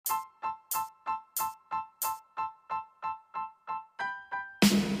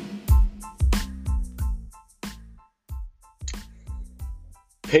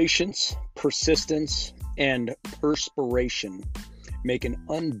Patience, persistence, and perspiration make an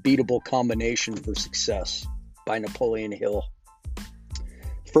unbeatable combination for success by Napoleon Hill.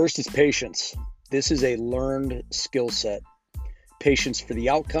 First is patience. This is a learned skill set. Patience for the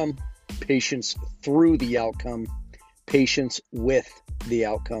outcome, patience through the outcome, patience with the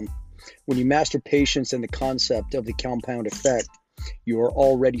outcome. When you master patience and the concept of the compound effect, you are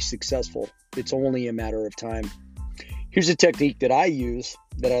already successful. It's only a matter of time. Here's a technique that I use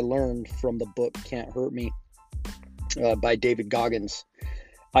that I learned from the book Can't Hurt Me by David Goggins.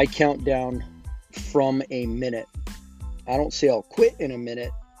 I count down from a minute. I don't say I'll quit in a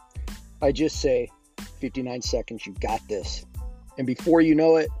minute. I just say 59 seconds, you got this. And before you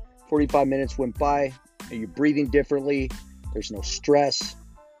know it, 45 minutes went by, and you're breathing differently, there's no stress,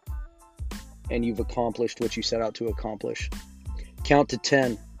 and you've accomplished what you set out to accomplish. Count to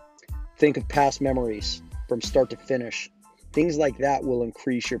 10. Think of past memories from start to finish. Things like that will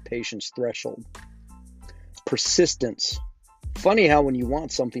increase your patience threshold. Persistence. Funny how when you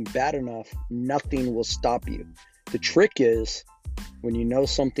want something bad enough, nothing will stop you. The trick is when you know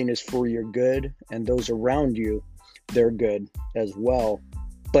something is for your good and those around you, they're good as well,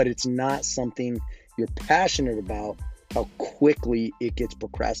 but it's not something you're passionate about, how quickly it gets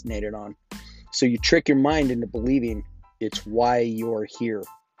procrastinated on. So you trick your mind into believing it's why you're here.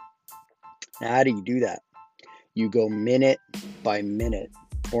 Now, how do you do that? You go minute by minute,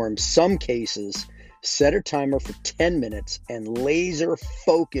 or in some cases, set a timer for 10 minutes and laser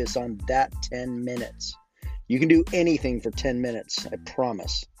focus on that 10 minutes. You can do anything for 10 minutes, I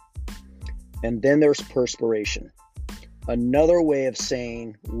promise. And then there's perspiration. Another way of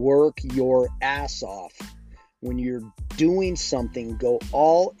saying work your ass off. When you're doing something, go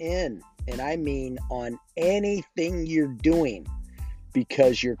all in. And I mean on anything you're doing,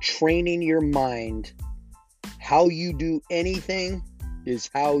 because you're training your mind. How you do anything is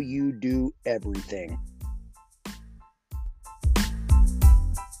how you do everything.